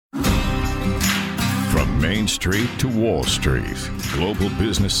Main Street to Wall Street, global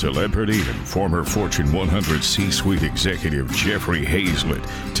business celebrity and former Fortune 100 C-suite executive Jeffrey Hazlett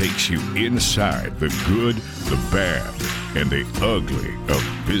takes you inside the good, the bad, and the ugly of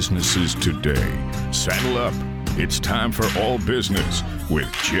businesses today. Saddle up. It's time for All Business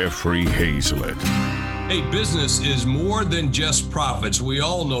with Jeffrey Hazlett. Hey, business is more than just profits. We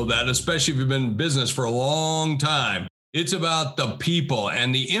all know that, especially if you've been in business for a long time. It's about the people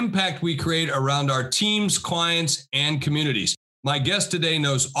and the impact we create around our teams, clients, and communities. My guest today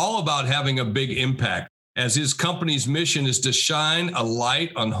knows all about having a big impact, as his company's mission is to shine a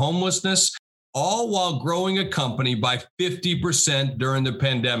light on homelessness, all while growing a company by 50% during the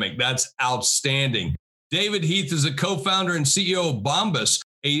pandemic. That's outstanding. David Heath is a co-founder and CEO of Bombas,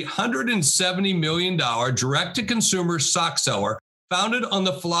 a $170 million direct-to-consumer sock seller founded on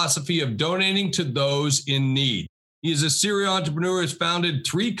the philosophy of donating to those in need. He is a serial entrepreneur who has founded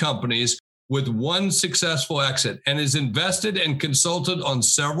 3 companies with 1 successful exit and has invested and consulted on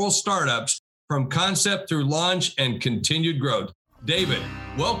several startups from concept through launch and continued growth. David,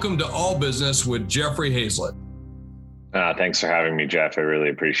 welcome to All Business with Jeffrey Hazlett. Thanks for having me, Jeff. I really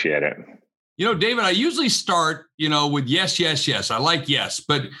appreciate it. You know, David, I usually start, with yes, yes, yes. I like yes,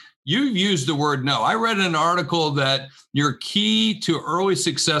 but you've used the word no. I read an article that your key to early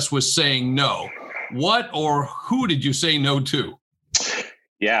success was saying no. What or who did you say no to?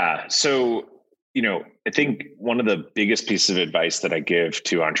 Yeah. So, I think one of the biggest pieces of advice that I give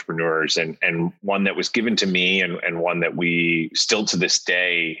to entrepreneurs and one that was given to me and one that we still to this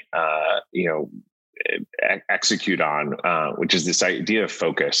day, execute on, which is this idea of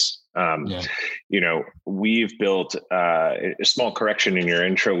focus. We've built a small correction in your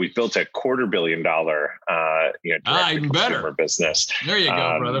intro. We've built a $250 million, direct-to-consumer business. There you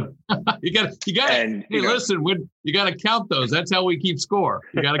go, brother. you got. Hey, listen, you got to count those. That's how we keep score.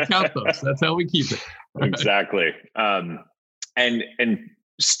 You got to count those. That's how we keep it. Exactly. And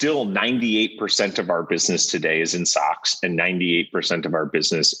still 98% of our business today is in socks, and 98% of our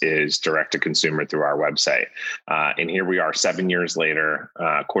business is direct to consumer through our website. And here we are 7 years later,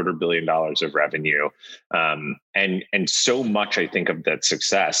 $250 million of revenue. And so much, I think, of that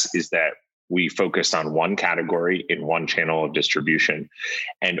success is that we focused on one category in one channel of distribution.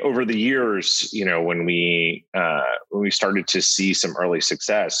 And over the years, when we started to see some early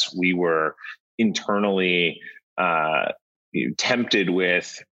success, we were internally tempted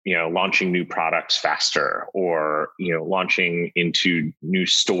with, launching new products faster, or, launching into new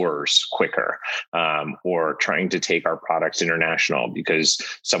stores quicker, or trying to take our products international because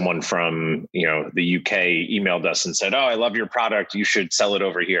someone from, the UK emailed us and said, "Oh, I love your product. You should sell it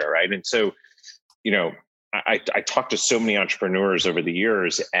over here." Right. And so, I talked to so many entrepreneurs over the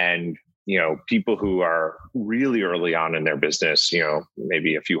years, and people who are really early on in their business,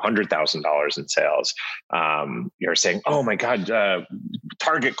 maybe a few $100,000 in sales, you're saying, "Oh my God,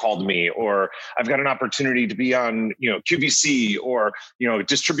 Target called me," or "I've got an opportunity to be on, QVC," or, "A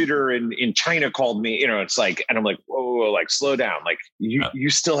distributor in China called me." It's like, and I'm like, whoa, like slow down. Like you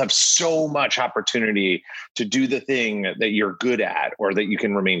still have so much opportunity to do the thing that you're good at, or that you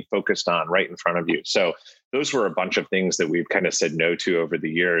can remain focused on right in front of you. So those were a bunch of things that we've kind of said no to over the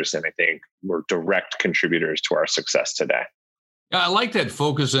years, and I think were direct contributors to our success today. Yeah, I like that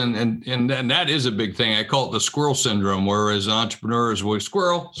focus, and that is a big thing. I call it the squirrel syndrome, where as entrepreneurs, we're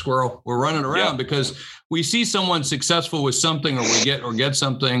we're running around because we see someone successful with something, or we get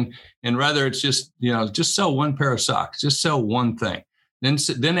something, and rather it's just sell one pair of socks, just sell one thing. Then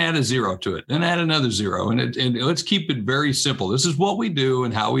add a zero to it, then add another zero. And let's keep it very simple. This is what we do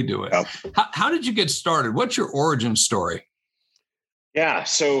and how we do it. Yep. How did you get started? What's your origin story? Yeah.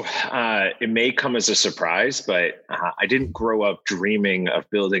 So it may come as a surprise, but I didn't grow up dreaming of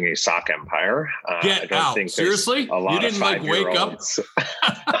building a sock empire. Get out. Seriously? You didn't wake up,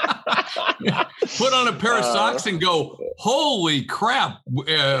 put on a pair of socks and go, "Holy crap.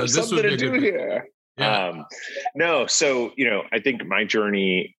 This would be to do here." Yeah. No. So, I think my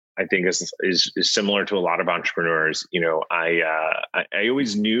journey, is similar to a lot of entrepreneurs. I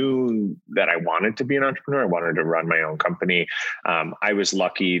always knew that I wanted to be an entrepreneur. I wanted to run my own company. I was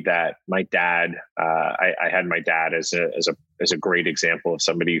lucky that my dad, I had my dad as a great example of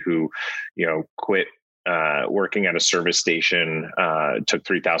somebody who, quit working at a service station, took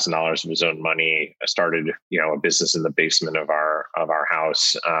 $3,000 of his own money, started, a business in the basement of our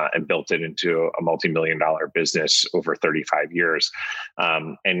house, and built it into a multi-million-dollar business over 35 years,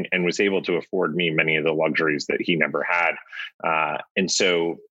 and was able to afford me many of the luxuries that he never had. And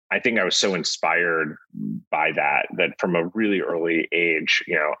so I think I was so inspired by that from a really early age,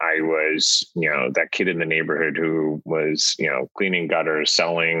 I was, that kid in the neighborhood who was, cleaning gutters,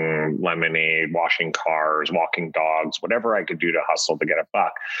 selling lemonade, washing cars, walking dogs, whatever I could do to hustle to get a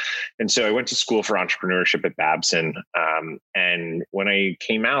buck. And so I went to school for entrepreneurship at Babson. And when I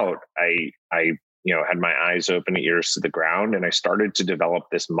came out, I had my eyes open, ears to the ground, and I started to develop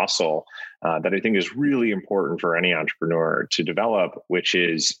this muscle that I think is really important for any entrepreneur to develop, which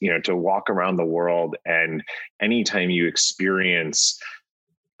is, to walk around the world, and anytime you experience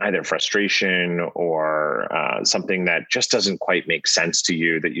either frustration or something that just doesn't quite make sense to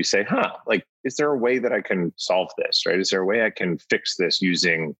you, that you say, like, is there a way that I can solve this, right? Is there a way I can fix this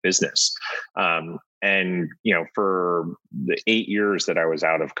using business? And, for the 8 years that I was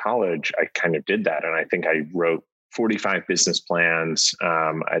out of college, I kind of did that. And I think I wrote 45 business plans.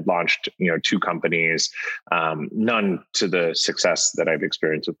 I'd launched, 2 companies, none to the success that I've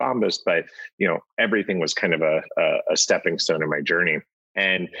experienced with Bombas, but, everything was kind of a stepping stone in my journey.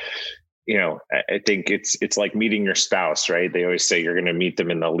 And, I think it's like meeting your spouse, right? They always say you're going to meet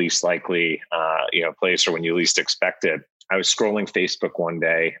them in the least likely, place, or when you least expect it. I was scrolling Facebook one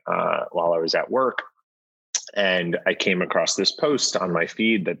day while I was at work, and I came across this post on my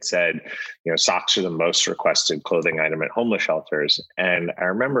feed that said, socks are the most requested clothing item at homeless shelters. And I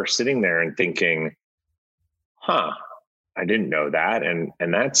remember sitting there and thinking, I didn't know that. And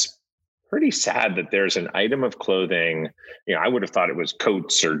that's pretty sad that there's an item of clothing. I would have thought it was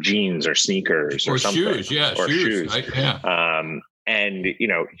coats or jeans or sneakers or something. Shoes. Yeah. Or shoes. Yeah. And,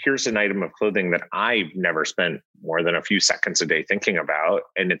 here's an item of clothing that I've never spent more than a few seconds a day thinking about.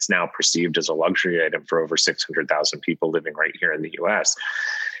 And it's now perceived as a luxury item for over 600,000 people living right here in the US.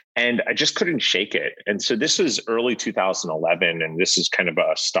 And I just couldn't shake it. And so this was early 2011, and this is kind of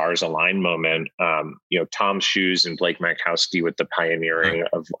a stars align moment. Tom's Shoes and Blake Makowski, with the pioneering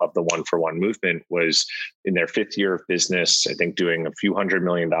of the One for One movement, was in their 5th year of business, I think doing a few $100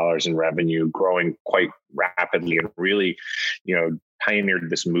 million in revenue, growing quite rapidly, and really, pioneered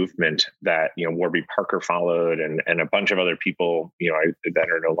this movement that, Warby Parker followed, and a bunch of other people, that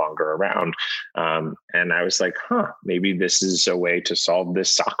are no longer around. And I was like, maybe this is a way to solve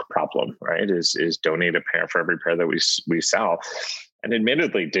this sock problem, right? Is donate a pair for every pair that we sell. And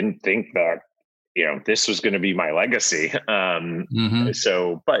admittedly didn't think that, this was going to be my legacy.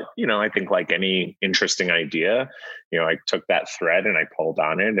 So, but, I think like any interesting idea, I took that thread and I pulled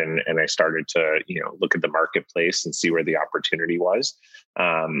on it, and I started to, look at the marketplace and see where the opportunity was.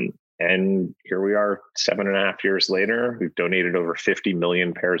 And here we are 7.5 years later. We've donated over 50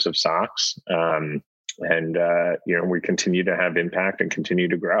 million pairs of socks. And we continue to have impact and continue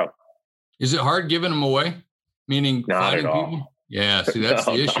to grow. Is it hard giving them away? Meaning not at all. People? Yeah, see, that's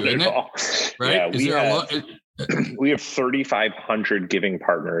the issue, isn't it? Right? Yeah, we have 3,500 giving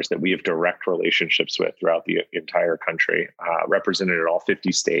partners that we have direct relationships with throughout the entire country, represented at all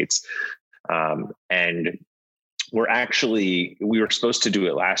 50 states. And we were supposed to do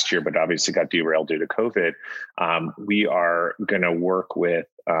it last year, but obviously got derailed due to COVID. We are going to work with,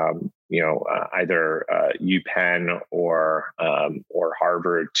 either UPenn or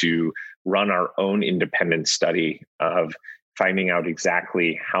Harvard to run our own independent study of finding out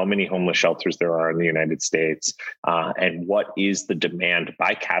exactly how many homeless shelters there are in the United States, and what is the demand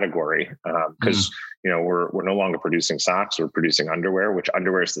by category. Because we're no longer producing socks; we're producing underwear, which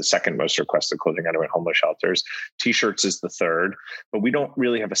underwear is the second most requested clothing item in homeless shelters. T-shirts is the third, but we don't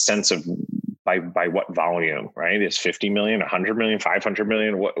really have a sense of by what volume, right? Is 50 million, 100 million, 500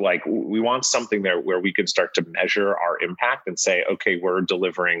 million? We want something there where we can start to measure our impact and say, okay, we're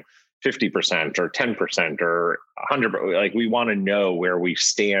delivering 50% or 10% or 100%. We want to know where we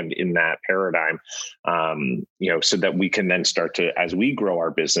stand in that paradigm, so that we can then start to, as we grow our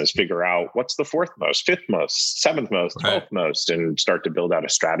business, figure out what's the 4th most, 5th most, 7th most, 12th most, and start to build out a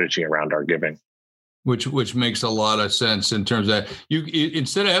strategy around our giving. Which makes a lot of sense in terms of that. You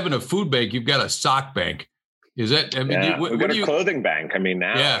instead of having a food bank, you've got a sock bank. Is that? I mean, we've got a clothing bank.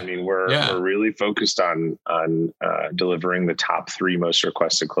 We're really focused on delivering the top 3 most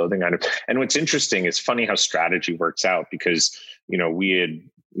requested clothing items. And what's interesting, it's funny how strategy works out, because we had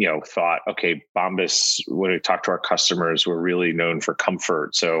thought, okay, Bombas, when we talk to our customers, we're really known for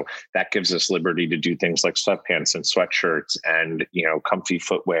comfort, so that gives us liberty to do things like sweatpants and sweatshirts and comfy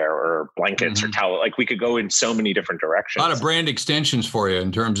footwear or blankets or towel. We could go in so many different directions. A lot of brand extensions for you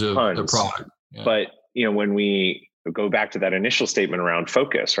in terms of the product. Yeah. But when we go back to that initial statement around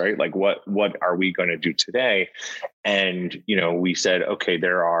focus, right? What are we going to do today? And, we said, okay,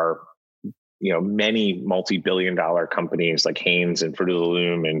 there are, many multi-billion-dollar companies like Hanes and Fruit of the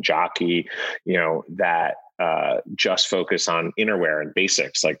Loom and Jockey, that just focus on innerwear and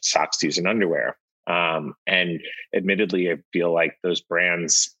basics like socks, tees, and underwear. And admittedly, I feel like those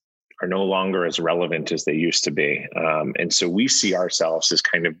brands are no longer as relevant as they used to be. And so we see ourselves as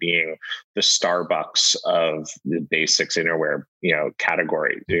kind of being the Starbucks of the basics innerwear,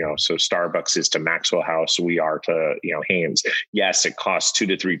 category. So Starbucks is to Maxwell House, we are to, Hanes. Yes, it costs 2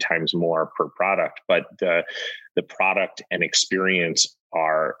 to 3 times more per product, but the product and experience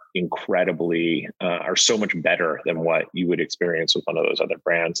are incredibly, are so much better than what you would experience with one of those other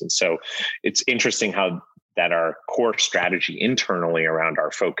brands. And so it's interesting how that our core strategy internally around our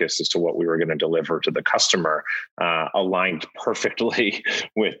focus as to what we were going to deliver to the customer aligned perfectly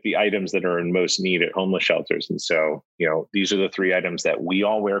with the items that are in most need at homeless shelters. And so, these are the 3 items that we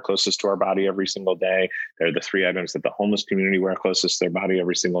all wear closest to our body every single day. They're the 3 items that the homeless community wear closest to their body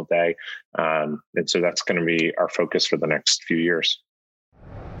every single day. And so that's going to be our focus for the next few years.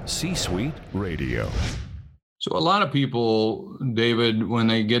 C-Suite Radio. So a lot of people, David, when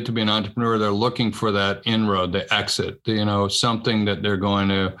they get to be an entrepreneur, they're looking for that inroad, the exit, something that they're going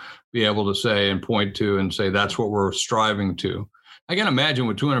to be able to say and point to and say, that's what we're striving to. I can imagine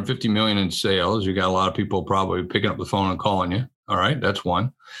with 250 million in sales, you got a lot of people probably picking up the phone and calling you. All right, that's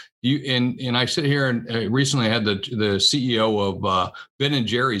one. And I sit here and recently had the CEO of Ben and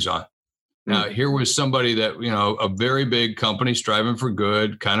Jerry's on. Now, here was somebody that, a very big company striving for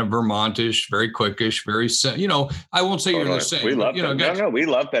good, kind of Vermontish, very quickish, very, I won't say you're the same. We love them. No, we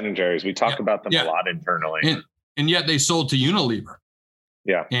love Ben and Jerry's. We talk about them a lot internally. And yet they sold to Unilever.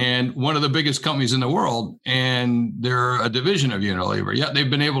 Yeah. And one of the biggest companies in the world, and they're a division of Unilever. Yet they've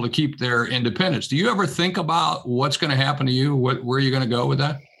been able to keep their independence. Do you ever think about what's going to happen to you? Where are you going to go with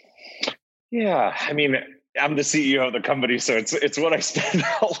that? Yeah. I mean, I'm the CEO of the company, so it's what I spend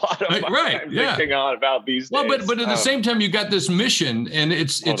a lot of my time thinking on about these days. Well, but at the same time, you got this mission, and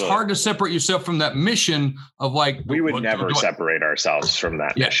it's hard to separate yourself from that mission of like. We would never separate ourselves from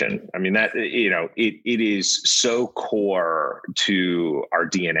that mission. I mean, that it is so core to our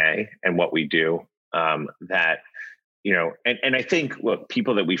DNA and what we do that. And I think, look,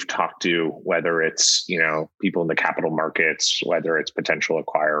 people that we've talked to, whether it's, people in the capital markets, whether it's potential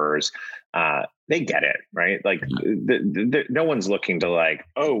acquirers, they get it, right? Like no one's looking to like,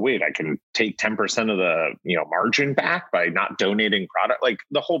 oh, wait, I can take 10% of the, margin back by not donating product. Like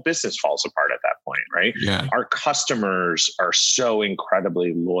the whole business falls apart at that point, right? Yeah. Our customers are so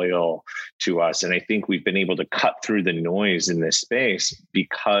incredibly loyal to us. And I think we've been able to cut through the noise in this space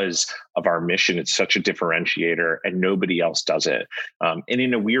because of our mission. It's such a differentiator and nobody else does it. And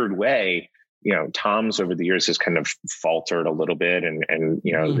in a weird way, Tom's over the years has kind of faltered a little bit and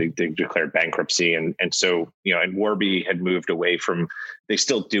they declared bankruptcy. And so, and Warby had moved away from, they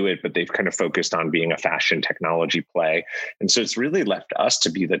still do it, but they've kind of focused on being a fashion technology play. And so it's really left us to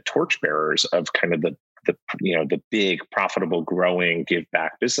be the torchbearers of kind of the big profitable growing give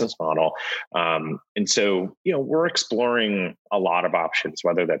back business model. And so, we're exploring a lot of options,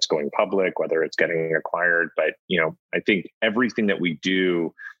 whether that's going public, whether it's getting acquired. But, I think everything that we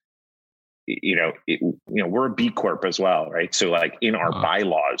do, we're a B Corp as well, right? So like in our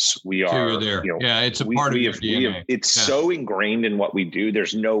bylaws, we are there. It's a part of your DNA. It's so ingrained in what we do.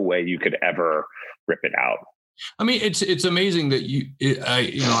 There's no way you could ever rip it out. I mean, it's amazing that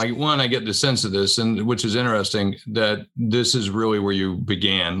I get the sense of this, and which is interesting that this is really where you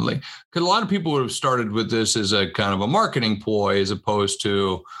began. Like, because a lot of people would have started with this as a kind of a marketing ploy as opposed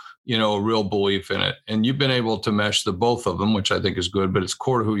to, a real belief in it. And you've been able to mesh the both of them, which I think is good, but it's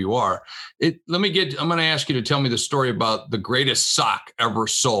core to who you are. I'm going to ask you to tell me the story about the greatest sock ever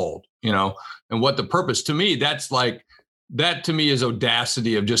sold, and what the purpose to me, that to me is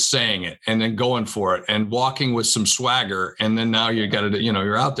audacity of just saying it and then going for it and walking with some swagger. And then now you got to,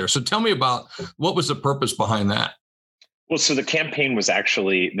 you're out there. So tell me about what was the purpose behind that? Well, so the campaign was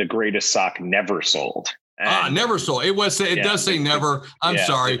actually the greatest sock never sold. Never sold. It does say never. I'm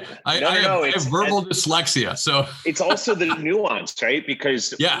sorry. I have verbal dyslexia. So it's also the nuance, right?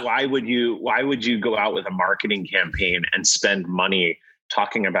 Because why would you go out with a marketing campaign and spend money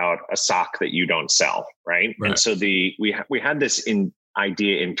talking about a sock that you don't sell, right? And so we had this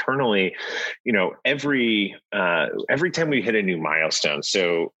idea internally, every time we hit a new milestone.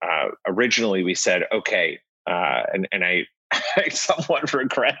 So originally we said, okay, and I somewhat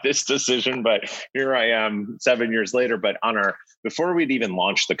regret this decision, but here I am 7 years later. But before we'd even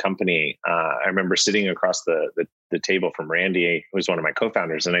launched the company, I remember sitting across the table from Randy, who was one of my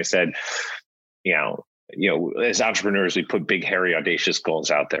co-founders, and I said, as entrepreneurs, we put big, hairy, audacious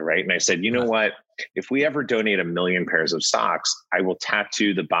goals out there, right? And I said, you know what? If we ever donate 1 million pairs of socks, I will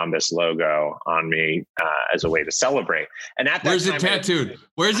tattoo the Bombas logo on me as a way to celebrate. And at that Where's time, it tattooed?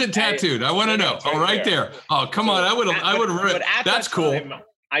 Where's it tattooed? I want to know. Oh, right there. Oh, come on. I would have. That's cool.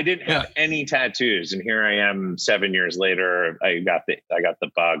 I didn't have any tattoos, and here I am 7 years later. I got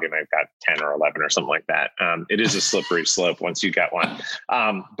the bug, and I've got 10 or 11 or something like that. It is a slippery slope once you get one.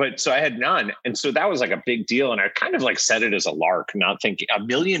 But so I had none, and so that was like a big deal. And I kind of like said it as a lark, not thinking 1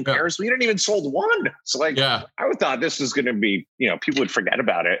 million pairs. We hadn't even sold one. So I thought this was going to be, people would forget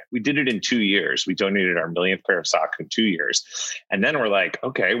about it. We did it in 2 years. We donated our 1 millionth pair of socks in 2 years, and then we're like,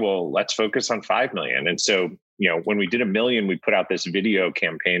 okay, well, let's focus on 5 million. And so, when we did 1 million, we put out this video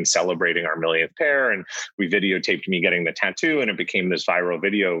campaign celebrating our 1 millionth pair, and we videotaped me getting the tattoo, and it became this viral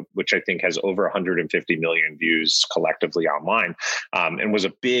video, which I think has over 150 million views collectively online, and was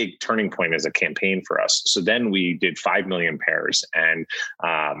a big turning point as a campaign for us. So then we did 5 million pairs, and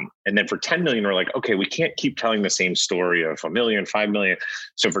then for 10 million, we're like, okay, we can't keep telling the same story of 1 million, 5 million.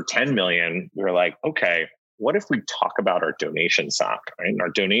 So for 10 million, we were like, okay, what if we talk about our donation sock, right? And our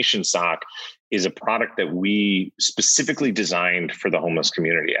donation sock is a product that we specifically designed for the homeless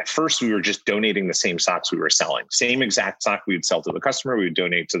community. At first, we were just donating the same socks we were selling. Same exact sock we would sell to the customer, we would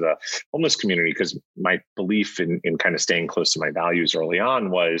donate to the homeless community, because my belief in kind of staying close to my values early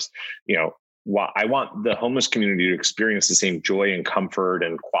on was, I want the homeless community to experience the same joy and comfort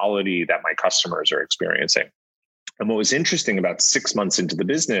and quality that my customers are experiencing. And what was interesting, about 6 months into the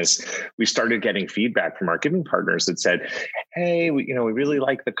business, we started getting feedback from our giving partners that said, hey, we really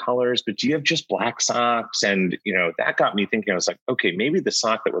like the colors, but do you have just black socks? And, that got me thinking. I was like, okay, maybe the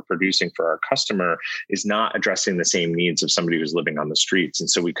sock that we're producing for our customer is not addressing the same needs of somebody who's living on the streets. And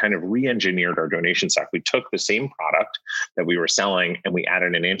so we kind of re-engineered our donation sock. We took the same product that we were selling, and we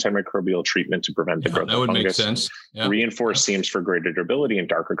added an antimicrobial treatment to prevent the growth of fungus. That would make sense. Yeah. Reinforced seams for greater durability, and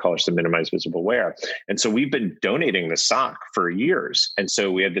darker colors to minimize visible wear. And so we've been donating the sock for years. And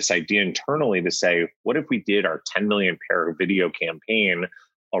so we had this idea internally to say, what if we did our 10 million pair video campaign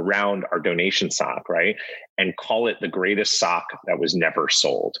around our donation sock, right? And call it the greatest sock that was never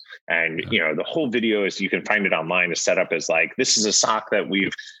sold. And, the whole video you can find it online, is set up as like, this is a sock that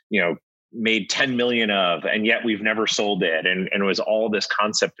we've, made 10 million of, and yet we've never sold it. And it was all this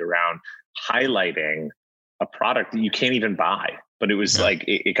concept around highlighting a product that you can't even buy. But it was like,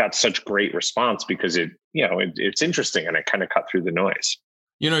 it got such great response because it's interesting, and it kind of cut through the noise.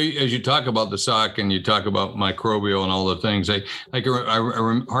 As you talk about the sock and you talk about microbial and all the things, I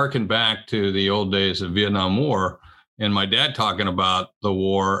harken back to the old days of Vietnam War, and my dad talking about the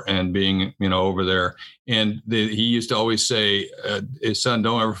war and being, over there. And he used to always say, his son,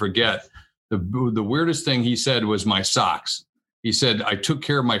 don't ever forget, the weirdest thing he said was my socks. He said, I took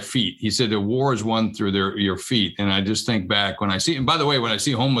care of my feet. He said, the war is won through your feet. And I just think back when I see, and by the way, when I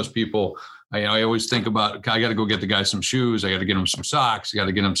see homeless people, I always think about, I got to go get the guy some shoes. I got to get him some socks. I got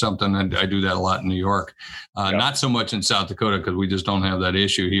to get him something. And I do that a lot in New York. Not so much in South Dakota, because we just don't have that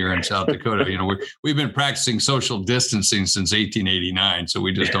issue here in South Dakota. We've been practicing social distancing since 1889. So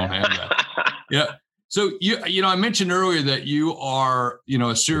we just don't have that. Yeah. So I mentioned earlier that you are,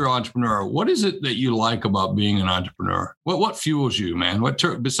 a serial entrepreneur. What is it that you like about being an entrepreneur? What fuels you, man?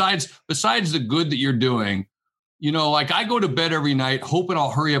 Besides the good that you're doing, like I go to bed every night hoping I'll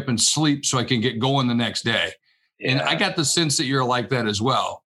hurry up and sleep so I can get going the next day. Yeah. And I got the sense that you're like that as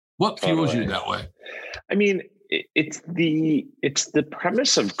well. What fuels you that way? I mean, it's the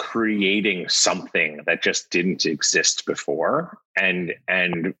premise of creating something that just didn't exist before, and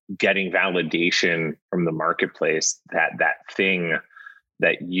getting validation from the marketplace that thing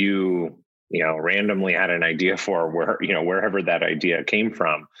that you randomly had an idea for, wherever that idea came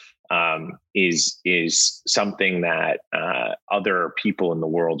from, is something that other people in the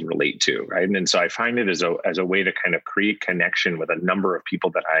world relate to, right? And so I find it as a way to kind of create connection with a number of people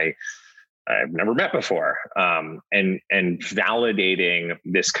that I've never met before, and validating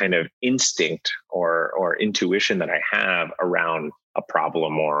this kind of instinct or intuition that I have around a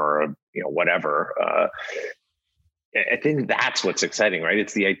problem or whatever. I think that's what's exciting, right?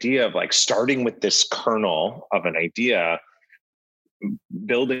 It's the idea of like starting with this kernel of an idea,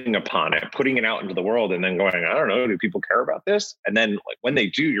 building upon it, putting it out into the world, and then going, I don't know, do people care about this? And then like when they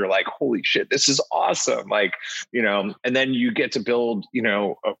do, you're like, holy shit, this is awesome. Like, and then you get to build,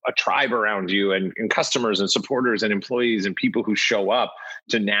 a tribe around you and customers and supporters and employees and people who show up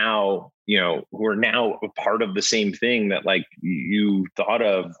to now, who are now a part of the same thing that like you thought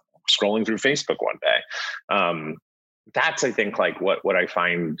of scrolling through Facebook one day. That's, I think, like what I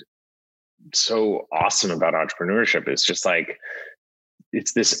find so awesome about entrepreneurship is just like,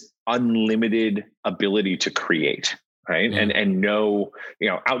 it's this unlimited ability to create. Right. Yeah. And no,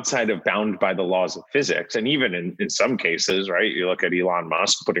 outside of bound by the laws of physics. And even in some cases, right, you look at Elon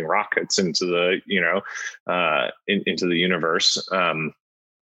Musk putting rockets into the, into the universe.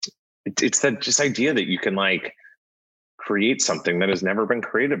 It's that just idea that you can like create something that has never been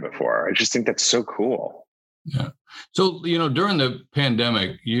created before. I just think that's so cool. Yeah. So, during the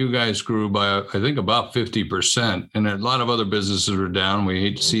pandemic, you guys grew by, I think, about 50%. And a lot of other businesses were down. We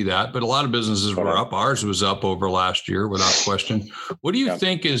hate to see that. But a lot of businesses were up. Ours was up over last year, without question. What do you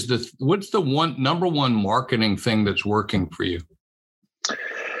think is what's the number one marketing thing that's working for you?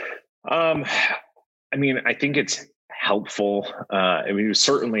 I think it's helpful. It was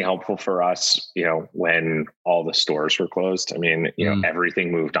certainly helpful for us, when all the stores were closed.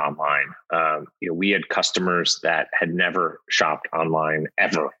 Everything moved online. We had customers that had never shopped online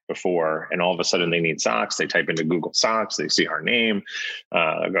ever before. And all of a sudden they need socks. They type into Google socks. They see our name,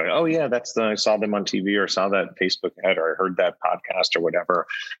 go, oh yeah, I saw them on TV or saw that Facebook ad, or I heard that podcast or whatever.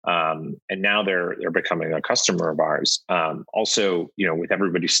 And now they're becoming a customer of ours. Also, with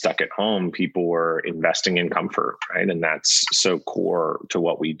everybody stuck at home, people were investing in comfort, right? And that's so core to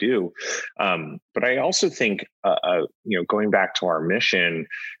what we do. But I also think, going back to our mission,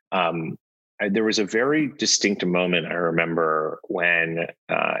 there was a very distinct moment I remember when,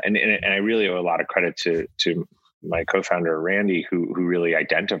 and I really owe a lot of credit to my co-founder, Randy, who really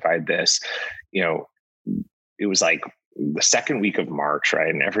identified this. It was like the second week of March, right?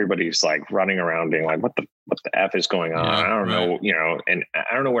 And everybody's like running around being like, what the F is going on? I don't know, and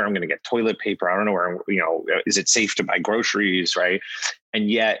I don't know where I'm going to get toilet paper. I don't know where, is it safe to buy groceries? Right. And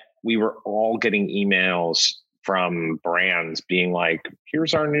yet we were all getting emails from brands being like,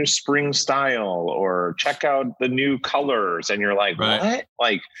 here's our new spring style, or check out the new colors. And you're like, what?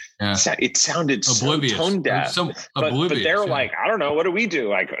 Like, it sounded oblivious. So tone deaf. But they're like, I don't know, what do we do?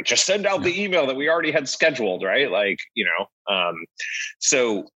 Like, just send out the email that we already had scheduled, right? Like,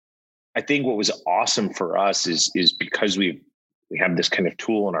 so I think what was awesome for us is because we have this kind of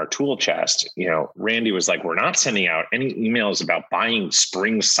tool in our tool chest. Randy was like, we're not sending out any emails about buying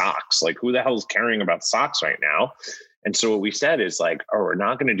spring socks. Like, who the hell is caring about socks right now? And so what we said is like, oh, we're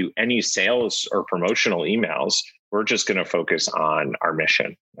not going to do any sales or promotional emails. We're just going to focus on our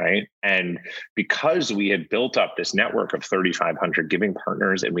mission, right? And because we had built up this network of 3,500 giving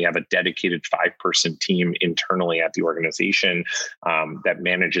partners, and we have a dedicated 5-person team internally at the organization that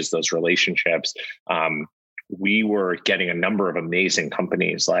manages those relationships, we were getting a number of amazing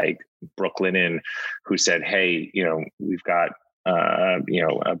companies like Brooklinen, who said, hey, we've got,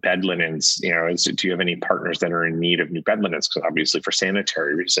 bed linens, do you have any partners that are in need of new bed linens? Because obviously for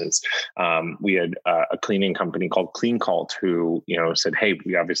sanitary reasons. We had a cleaning company called Clean Cult who, said, hey,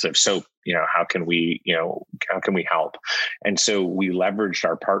 we obviously have soap, how can we help? And so we leveraged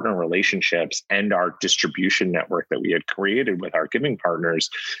our partner relationships and our distribution network that we had created with our giving partners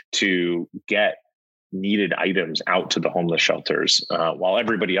to get needed items out to the homeless shelters, while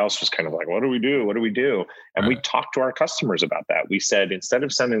everybody else was kind of like, what do we do? What do we do? And we talked to our customers about that. We said, instead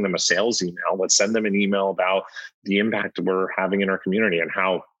of sending them a sales email, let's send them an email about the impact we're having in our community and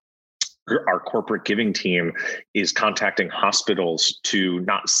how our corporate giving team is contacting hospitals to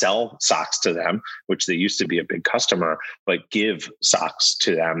not sell socks to them, which they used to be a big customer, but give socks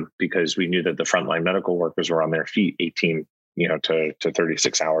to them, because we knew that the frontline medical workers were on their feet 18 to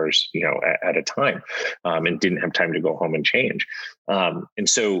 36 hours, at a time, and didn't have time to go home and change. And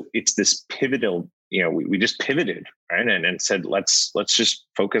so it's this pivotal, we just pivoted, right? And said, let's just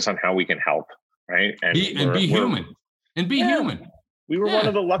focus on how we can help. Right. And be human. We were one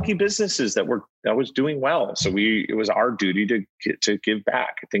of the lucky businesses that was doing well. So it was our duty to give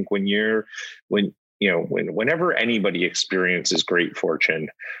back. I think whenever anybody experiences great fortune,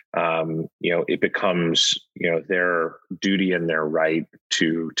 it becomes, their duty and their right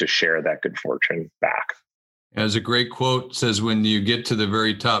to share that good fortune back. As a great quote says, when you get to the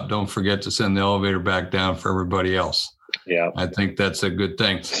very top, don't forget to send the elevator back down for everybody else. Yeah, I think that's a good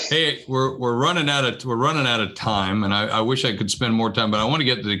thing. Hey, we're running out of time, and I wish I could spend more time, but I want to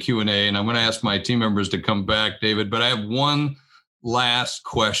get to the Q&A, and I'm going to ask my team members to come back, David. But I have one last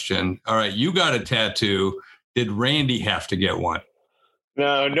question. All right, you got a tattoo. Did Randy have to get one?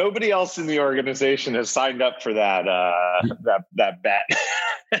 No, nobody else in the organization has signed up for that that bet.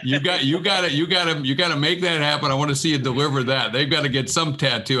 You got to make that happen. I want to see you deliver that. They've got to get some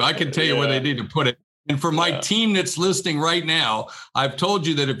tattoo. I can tell you where they need to put it. And for my team that's listening right now, I've told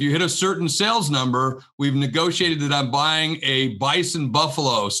you that if you hit a certain sales number, we've negotiated that I'm buying a bison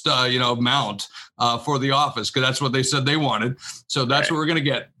buffalo, mount for the office, because that's what they said they wanted. So that's what we're going to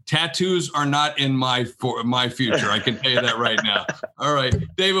get. Tattoos are not in my future. I can tell you that right now. All right,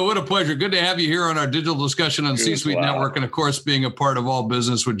 David, what a pleasure. Good to have you here on our digital discussion on C-Suite Network, and of course, being a part of All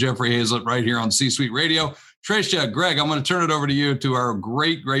Business with Jeffrey Hazlett right here on C-Suite Radio. Tricia, Greg, I'm going to turn it over to you, to our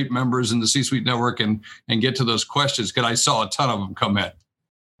great members in the C-Suite Network, and get to those questions, because I saw a ton of them come in.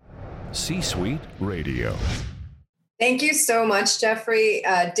 C-Suite Radio. Thank you so much, Jeffrey.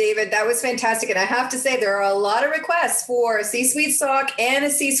 David, that was fantastic. And I have to say, there are a lot of requests for a C-Suite sock and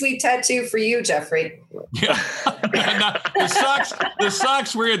a C-Suite tattoo for you, Jeffrey. Yeah. the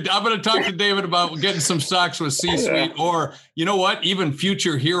socks, I'm going to talk to David about getting some socks with C-Suite, or, you know what, even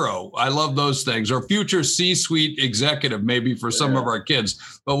Future Hero. I love those things. Or Future C-Suite Executive, maybe for some of our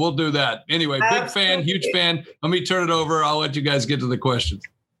kids. But we'll do that. Anyway, big fan, huge fan. Let me turn it over. I'll let you guys get to the questions.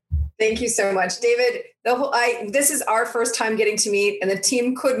 Thank you so much, David. This is our first time getting to meet, and the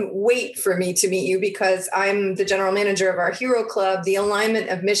team couldn't wait for me to meet you, because I'm the general manager of our Hero Club. The alignment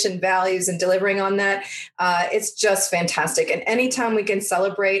of mission, values, and delivering on that, it's just fantastic. And anytime we can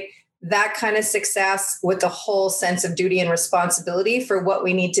celebrate that kind of success with the whole sense of duty and responsibility for what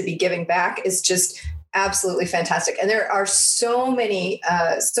we need to be giving back is just absolutely fantastic. And there are so many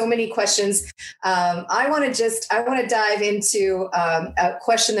questions. I want to dive into a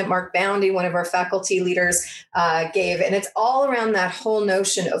question that Mark Boundy, one of our faculty leaders, gave, and it's all around that whole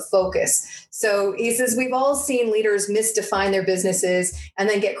notion of focus. So he says, we've all seen leaders misdefine their businesses and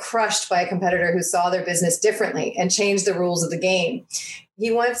then get crushed by a competitor who saw their business differently and changed the rules of the game.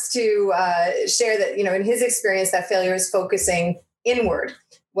 He wants to share that, in his experience, that failure is focusing inward.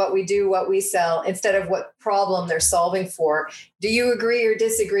 What we do, what we sell, instead of what problem they're solving for. Do you agree or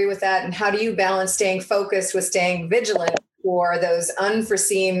disagree with that? And how do you balance staying focused with staying vigilant for those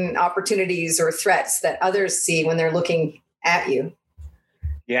unforeseen opportunities or threats that others see when they're looking at you?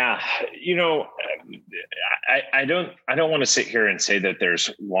 Yeah, I don't want to sit here and say that there's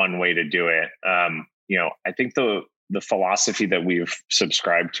one way to do it. I think the philosophy that we've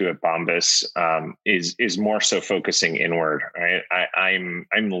subscribed to at Bombas is more so focusing inward, right? I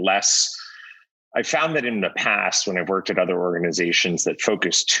found that in the past, when I've worked at other organizations that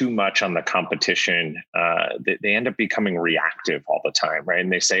focus too much on the competition, they end up becoming reactive all the time, right?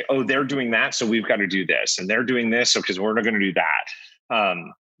 And they say, oh, they're doing that, so we've got to do this. And they're doing this, so because we're not going to do that.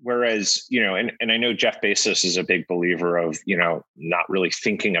 Whereas, and I know Jeff Bezos is a big believer of, not really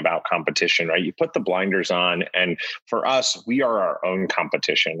thinking about competition, right? You put the blinders on, and for us, we are our own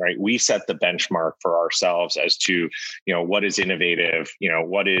competition, right? We set the benchmark for ourselves as to, what is innovative,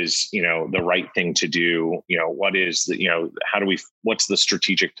 what is, the right thing to do, what is the, what's the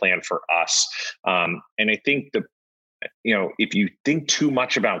strategic plan for us? And I think if you think too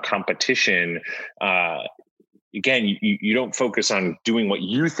much about competition, again, you don't focus on doing what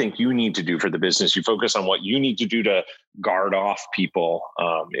you think you need to do for the business. You focus on what you need to do to guard off people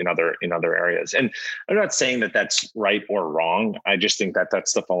in other areas. And I'm not saying that that's right or wrong. I just think that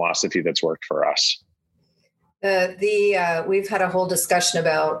that's the philosophy that's worked for us. We've had a whole discussion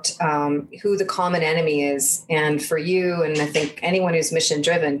about who the common enemy is. And for you, and I think anyone who's mission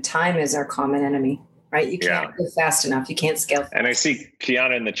driven, time is our common enemy. Right? You can't go fast enough. You can't scale fast. And I see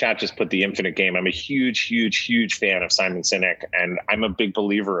Kiana in the chat just put the infinite game. I'm a huge fan of Simon Sinek. And I'm a big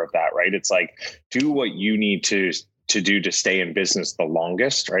believer of that, right? It's like, do what you need to do to stay in business the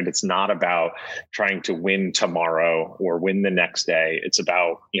longest, right? It's not about trying to win tomorrow or win the next day. It's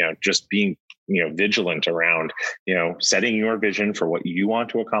about, just being vigilant around, setting your vision for what you want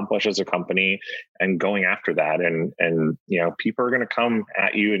to accomplish as a company and going after that. And people are going to come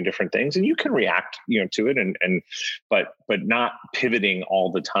at you in different things, and you can react, to it. But not pivoting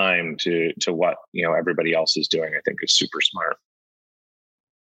all the time to what, everybody else is doing, I think is super smart.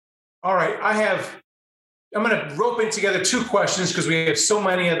 All right. I'm going to rope in together two questions because we have so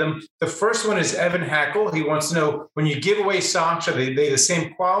many of them. The first one is Evan Hackle. He wants to know, when you give away socks, are they the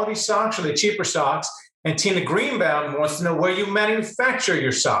same quality socks or are they cheaper socks? And Tina Greenbaum wants to know where you manufacture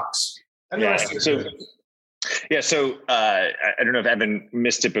your socks. And So I don't know if Evan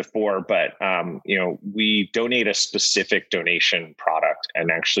missed it before, but, we donate a specific donation product, and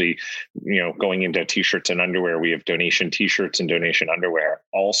actually, going into t-shirts and underwear, we have donation t-shirts and donation underwear,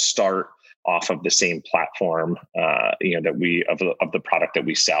 all start off of the same platform, that we of the product that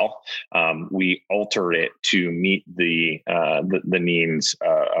we sell. We alter it to meet the needs.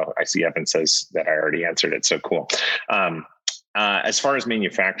 I see Evan says that I already answered it. So cool. As far as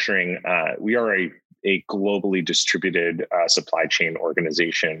manufacturing, we are a globally distributed supply chain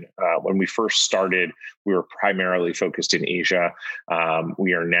organization. When we first started, we were primarily focused in Asia.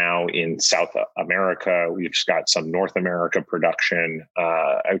 We are now in South America. We've got some North America production.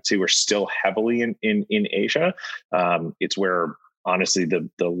 I would say we're still heavily in Asia. It's where honestly the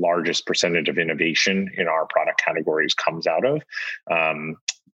largest percentage of innovation in our product categories comes out of.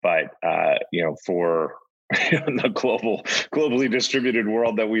 For the globally distributed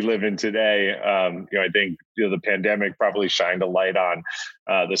world that we live in today, I think the pandemic probably shined a light on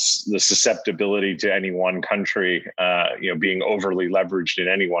the susceptibility to any one country, being overly leveraged in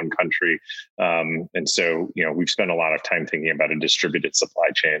any one country, and so we've spent a lot of time thinking about a distributed supply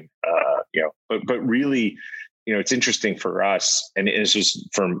chain, but really. It's interesting for us, and it's just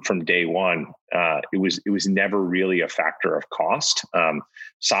from day one. It was never really a factor of cost.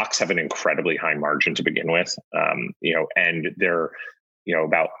 Socks have an incredibly high margin to begin with, and they're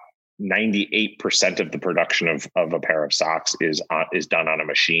about 98% of the production of a pair of socks is done on a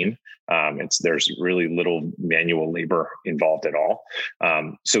machine. There's really little manual labor involved at all.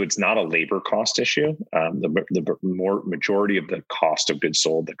 So it's not a labor cost issue. The majority of the cost of goods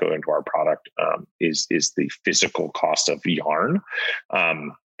sold that go into our product is the physical cost of yarn.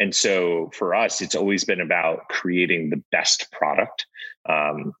 And so for us, it's always been about creating the best product.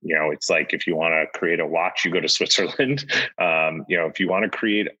 It's like if you want to create a watch, you go to Switzerland. If you want to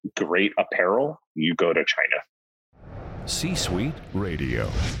create great apparel, you go to China. C-Suite Radio.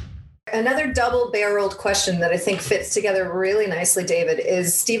 Another double-barreled question that I think fits together really nicely, David,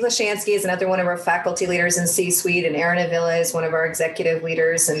 is Steve Lashansky is another one of our faculty leaders in C-Suite, and Aaron Avila is one of our executive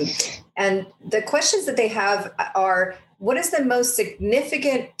leaders. And the questions that they have are, what is the most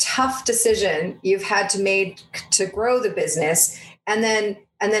significant, tough decision you've had to make to grow the business? And then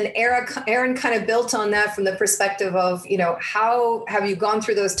Aaron kind of built on that from the perspective of, how have you gone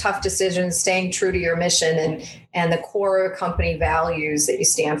through those tough decisions, staying true to your mission and the core company values that you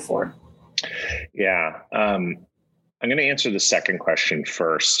stand for? Yeah. I'm going to answer the second question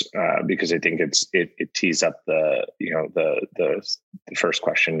first, because I think it tees up the first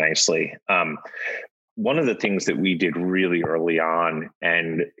question nicely. One of the things that we did really early on,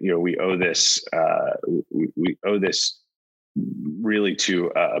 and we owe this really to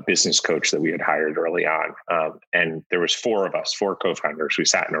a business coach that we had hired early on, and there was four co-founders. We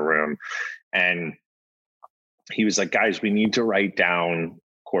sat in a room, and he was like, "Guys, we need to write down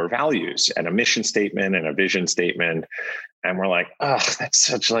core values and a mission statement and a vision statement." And we're like, "Oh, that's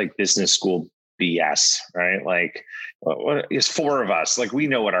such like business school BS, right? Like, what is four of us? Like, we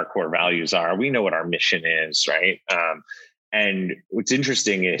know what our core values are. We know what our mission is, right?" And what's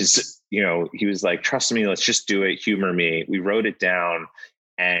interesting is, he was like, "Trust me, let's just do it. Humor me." We wrote it down,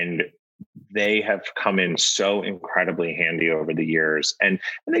 and they have come in so incredibly handy over the years, and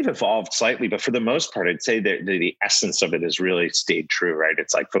they've evolved slightly, but for the most part, I'd say that the essence of it has really stayed true, right?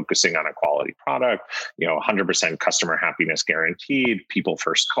 It's like focusing on a quality product, 100% customer happiness guaranteed, people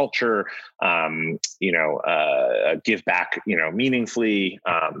first culture, give back, meaningfully,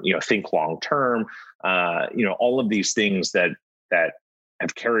 think long term, all of these things that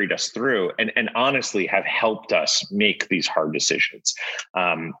have carried us through and honestly have helped us make these hard decisions.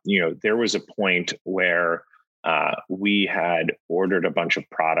 There was a point where we had ordered a bunch of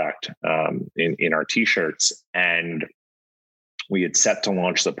product in our t-shirts, and we had set to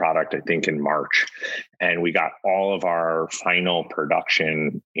launch the product, I think, in March, and we got all of our final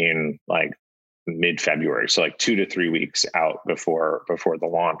production in like mid-February. So like 2 to 3 weeks out before the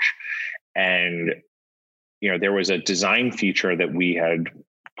launch. And there was a design feature that we had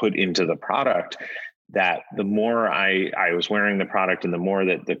put into the product that the more I was wearing the product and the more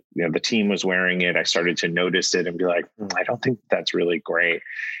that the team was wearing it, I started to notice it and be like, I don't think that's really great.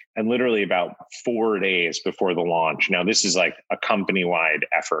 And literally about 4 days before the launch, now this is like a company-wide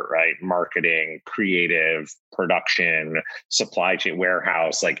effort, right? Marketing, creative, production, supply chain,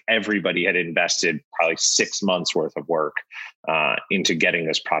 warehouse, like everybody had invested probably 6 months worth of work into getting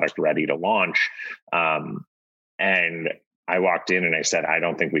this product ready to launch. And I walked in and I said, I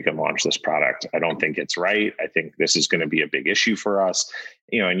don't think we can launch this product. I don't think it's right. I think this is going to be a big issue for us.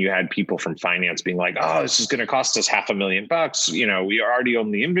 And you had people from finance being like, oh, this is going to cost us $500,000. We already own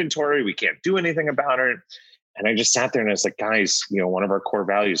the inventory. We can't do anything about it. And I just sat there and I was like, guys, one of our core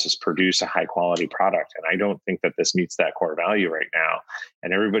values is produce a high quality product. And I don't think that this meets that core value right now.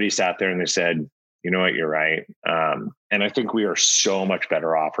 And everybody sat there and they said, you know what, you're right. And I think we are so much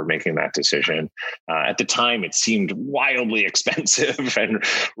better off for making that decision. At the time, it seemed wildly expensive and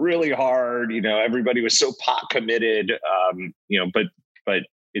really hard. Everybody was so pot committed, but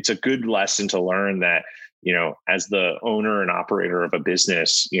it's a good lesson to learn that, as the owner and operator of a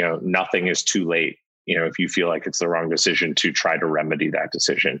business, nothing is too late. If you feel like it's the wrong decision, to try to remedy that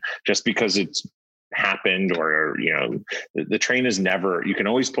decision. Just because it's happened, or the train is never, you can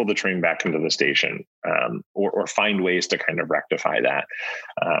always pull the train back into the station, or find ways to kind of rectify that.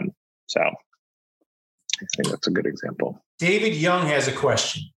 So I think that's a good example. David Young has a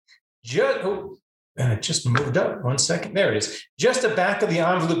question. It just moved up. 1 second. There it is. Just a back of the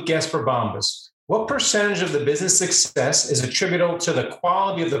envelope guess for Bombas. What percentage of the business success is attributable to the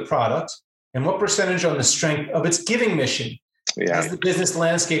quality of the product, and what percentage on the strength of its giving mission? Yeah. Has the business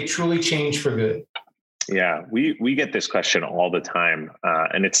landscape truly changed for good? Yeah, we get this question all the time,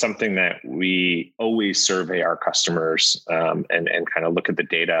 and it's something that we always survey our customers and kind of look at the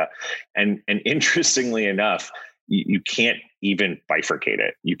data. And interestingly enough, you can't even bifurcate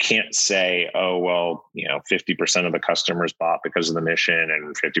it. You can't say, oh, well, 50% of the customers bought because of the mission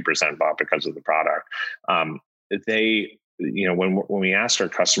and 50% bought because of the product. When we ask our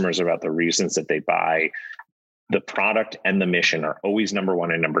customers about the reasons that they buy, the product and the mission are always number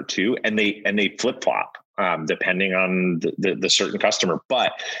one and number two, and they flip flop depending on the certain customer.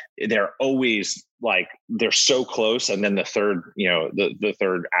 But they're always they're so close, and then the third, the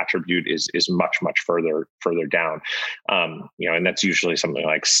third attribute is much further down, and that's usually something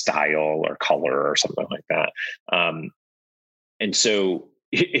like style or color or something like that. And so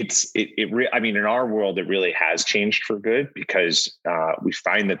in our world, it really has changed for good, because we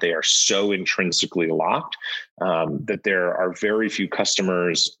find that they are so intrinsically locked that there are very few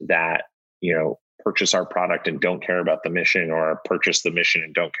customers that, purchase our product and don't care about the mission, or purchase the mission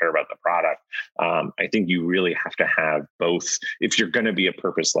and don't care about the product. I think you really have to have both. If you're going to be a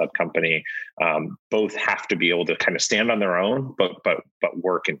purpose-led company, both have to be able to kind of stand on their own, but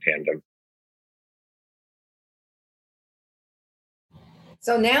work in tandem.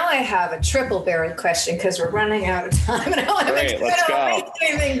 So now I have a triple-barreled question, because we're running out of time. And let's go.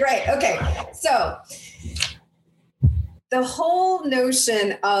 Anything great. Okay, so the whole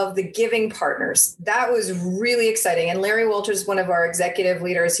notion of the giving partners, that was really exciting. And Larry Walters, one of our executive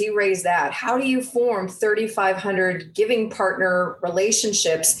leaders, he raised that. How do you form 3,500 giving partner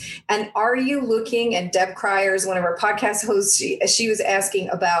relationships? And are you looking, and Deb Cryers, one of our podcast hosts, she was asking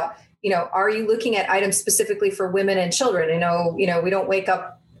about, are you looking at items specifically for women and children? We don't wake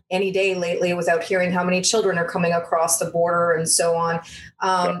up any day lately without hearing how many children are coming across the border and so on.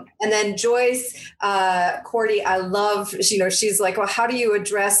 And then Joyce Cordy, I love, she's like, well, how do you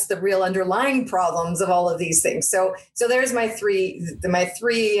address the real underlying problems of all of these things? So there's my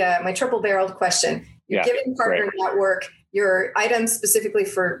triple barreled question. Your giving partner network, your items specifically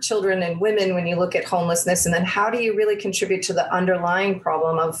for children and women when you look at homelessness, and then how do you really contribute to the underlying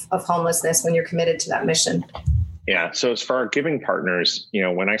problem of homelessness when you're committed to that mission? Yeah. So as for our giving partners,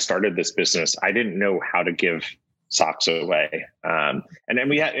 when I started this business, I didn't know how to give socks away. And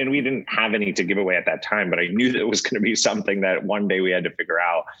we didn't have any to give away at that time, but I knew that it was going to be something that one day we had to figure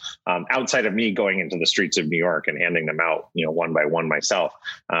out, outside of me going into the streets of New York and handing them out, one by one myself,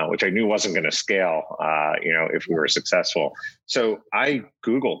 which I knew wasn't going to scale, if we were successful. So I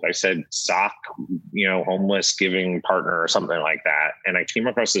Googled, I said sock, homeless giving partner or something like that. And I came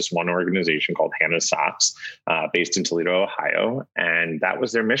across this one organization called Hannah's Socks, based in Toledo, Ohio. And that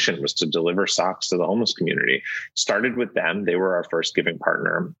was their mission, was to deliver socks to the homeless community. Started with them. They were our first giving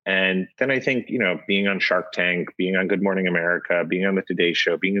partner. And then I think, being on Shark Tank, being on Good Morning America, being on the Today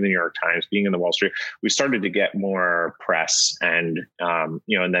Show, being in the New York Times, being in the Wall Street, we started to get more press and,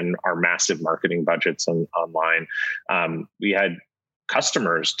 and then our massive marketing budgets online. We had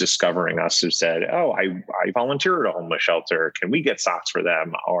customers discovering us who said, oh, I volunteer at a homeless shelter. Can we get socks for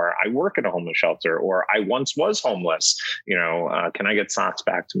them? Or I work at a homeless shelter, or I once was homeless. Can I get socks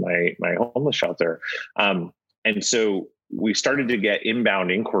back to my homeless shelter? And so we started to get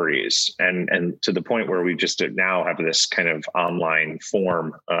inbound inquiries, and to the point where we just now have this kind of online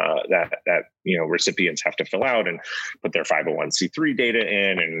form that recipients have to fill out and put their 501c3 data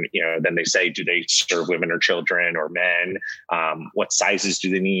in, and then they say, do they serve women or children or men? What sizes do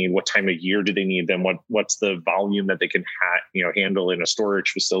they need? What time of year do they need them? What's the volume that they can handle in a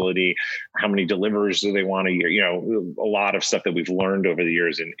storage facility? How many deliveries do they want a year? A lot of stuff that we've learned over the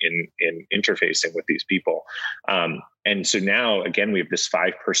years in interfacing with these people. And so now, again, we have this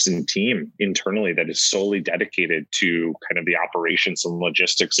 5-person team internally that is solely dedicated to kind of the operations and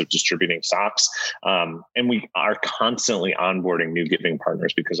logistics of distributing socks. And we are constantly onboarding new giving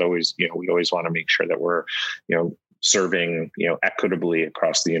partners, because we always want to make sure that we're, serving, equitably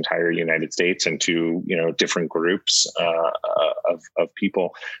across the entire United States and to, different groups of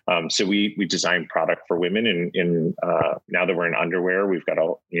people. So we design product for women in now that we're in underwear, we've got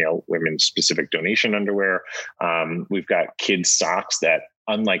women's specific donation underwear. We've got kids socks that,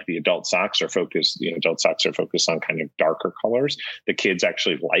 unlike the adult socks, are focused on kind of darker colors. The kids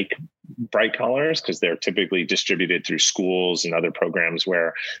actually like bright colors because they're typically distributed through schools and other programs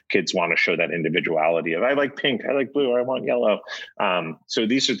where kids want to show that individuality of, I like pink, I like blue, I want yellow. So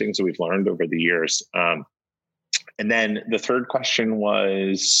these are things that we've learned over the years. And then the third question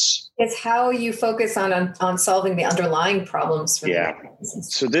was, it's how you focus on solving the underlying problems for the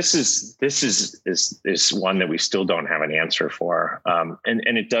business. So this is one that we still don't have an answer for,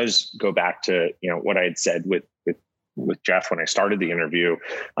 and it does go back to what I had said with Jeff when I started the interview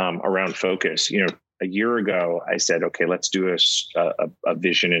around focus. A year ago, I said, okay, let's do a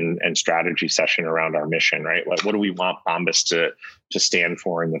vision and strategy session around our mission, right? Like, what do we want Bombas to stand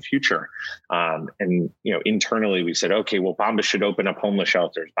for in the future? And internally, we said, okay, well, Bombas should open up homeless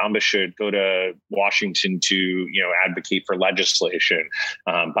shelters. Bombas should go to Washington to advocate for legislation.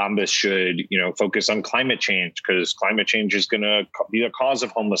 Bombas should focus on climate change because climate change is going to be the cause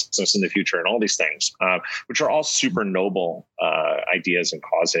of homelessness in the future, and all these things, which are all super noble ideas and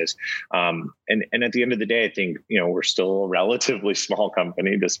causes. And at the end of the day, I think, we're still a relatively small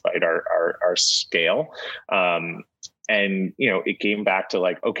company despite our scale. And, it came back to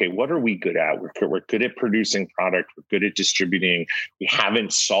like, okay, what are we good at? We're good at producing product. We're good at distributing. We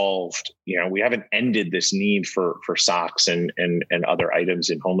haven't solved, we haven't ended this need for socks and other items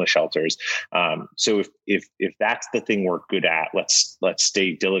in homeless shelters. So if that's the thing we're good at, let's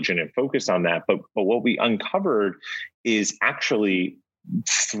stay diligent and focused on that. But what we uncovered is actually,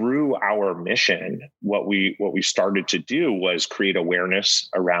 through our mission, what we started to do was create awareness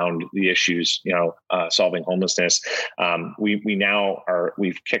around the issues, solving homelessness. We've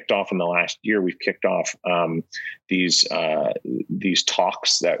kicked off in the last year. We've kicked off these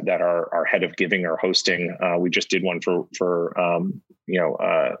talks that our head of giving are hosting. We just did one for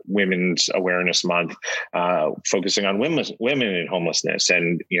Women's Awareness Month, focusing on women in homelessness.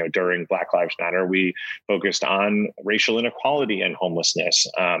 And during Black Lives Matter, we focused on racial inequality and homelessness.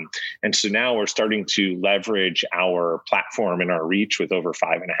 And so now we're starting to leverage our platform and our reach with over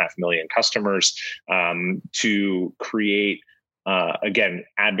 5.5 million customers to create, again,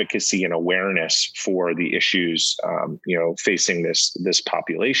 advocacy and awareness for the issues, facing this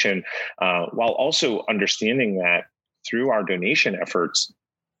population, while also understanding that through our donation efforts.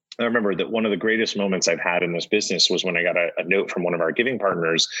 I remember that one of the greatest moments I've had in this business was when I got a note from one of our giving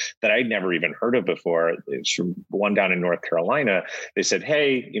partners that I'd never even heard of before. It's from one down in North Carolina. They said,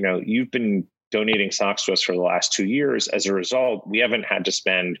 hey, you've been donating socks to us for the last 2 years. As a result, we haven't had to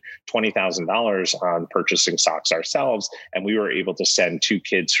spend $20,000 on purchasing socks ourselves. And we were able to send 2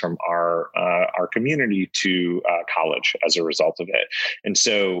 kids from our community to college as a result of it. And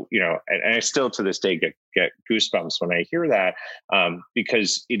so, and I still to this day get goosebumps when I hear that,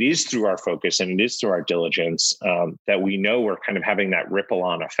 because it is through our focus and it is through our diligence that we know we're kind of having that ripple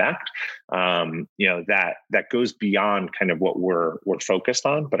on effect, that goes beyond kind of what we're focused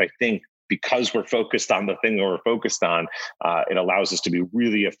on. But I think because we're focused on the thing that we're focused on, it allows us to be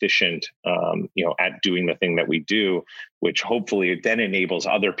really efficient, at doing the thing that we do, which hopefully then enables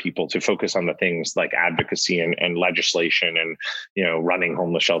other people to focus on the things like advocacy and legislation and, running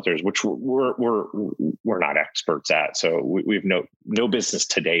homeless shelters, which we're not experts at. So we've no business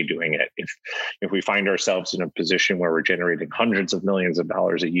today doing it. If we find ourselves in a position where we're generating hundreds of millions of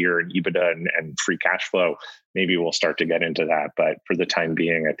dollars a year in EBITDA and free cash flow, maybe we'll start to get into that. But for the time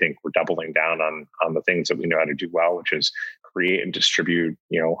being, I think we're doubling down on the things that we know how to do well, which is create and distribute,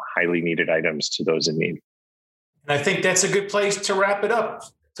 highly needed items to those in need. And I think that's a good place to wrap it up.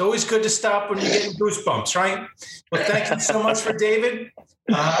 It's always good to stop when you're getting goosebumps, right? Well, thank you so much for David.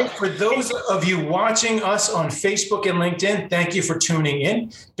 For those of you watching us on Facebook and LinkedIn, thank you for tuning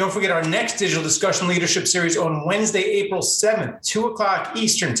in. Don't forget our next Digital Discussion Leadership Series on Wednesday, April 7th, 2:00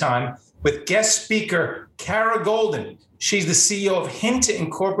 Eastern Time, with guest speaker Kara Golden. She's the CEO of Hint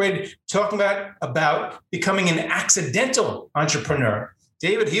Incorporated, talking about becoming an accidental entrepreneur.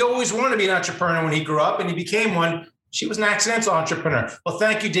 David, he always wanted to be an entrepreneur when he grew up, and he became one. She was an accidental entrepreneur. Well,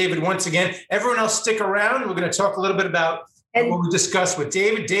 thank you, David, once again. Everyone else, stick around. We're going to talk a little bit about what we discussed with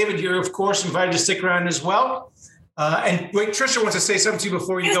David. David, you're, of course, invited to stick around as well. And wait, Tricia wants to say something to you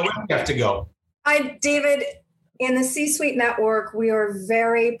before you go. You have to go. David, in the C-Suite Network, we are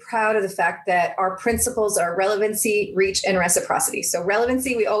very proud of the fact that our principles are relevancy, reach, and reciprocity. So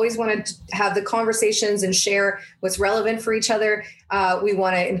relevancy, we always want to have the conversations and share what's relevant for each other. We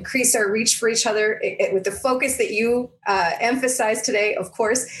want to increase our reach for each other with the focus that you emphasized today, of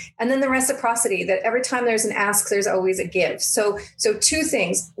course. And then the reciprocity, that every time there's an ask, there's always a give. So 2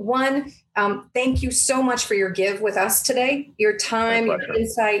 things. One, thank you so much for your give with us today. Your time, your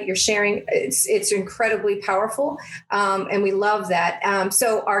insight, your sharing, it's incredibly powerful. And we love that.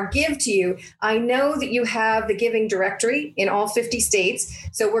 So our give to you, I know that you have the giving directory in all 50 states.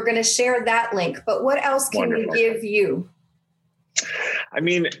 So we're going to share that link. But what else can we give you? I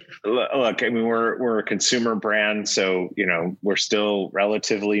mean, look, we're a consumer brand, so, we're still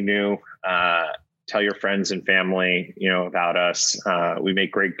relatively new tell your friends and family, about us. We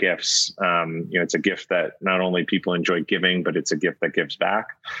make great gifts. It's a gift that not only people enjoy giving, but it's a gift that gives back.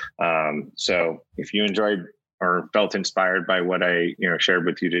 So if you enjoyed or felt inspired by what I, shared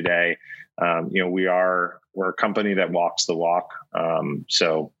with you today, we're a company that walks the walk.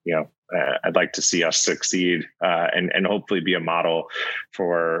 I'd like to see us succeed and hopefully be a model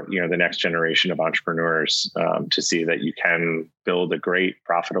for, the next generation of entrepreneurs to see that you can build a great,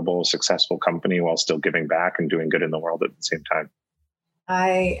 profitable, successful company while still giving back and doing good in the world at the same time.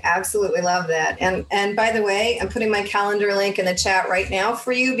 I absolutely love that. And by the way, I'm putting my calendar link in the chat right now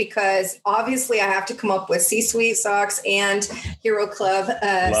for you, because obviously I have to come up with C-Suite socks and Hero Club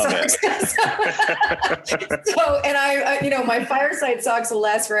socks. So, and I my fireside socks will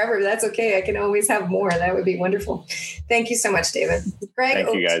last forever. But that's okay. I can always have more. That would be wonderful. Thank you so much, David. Greg.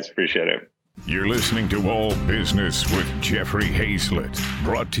 Thank you guys. Appreciate it. You're listening to All Business with Jeffrey Hazlett,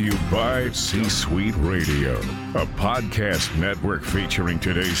 brought to you by C-Suite Radio, a podcast network featuring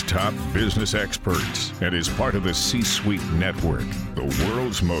today's top business experts, and is part of the C-Suite Network, the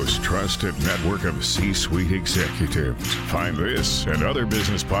world's most trusted network of C-Suite executives. Find this and other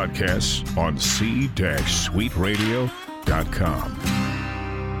business podcasts on c-suiteradio.com.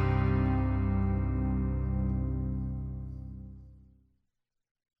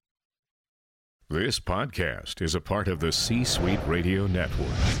 This podcast is a part of the C-Suite Radio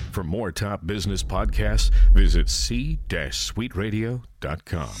Network. For more top business podcasts, visit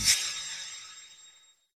c-suiteradio.com.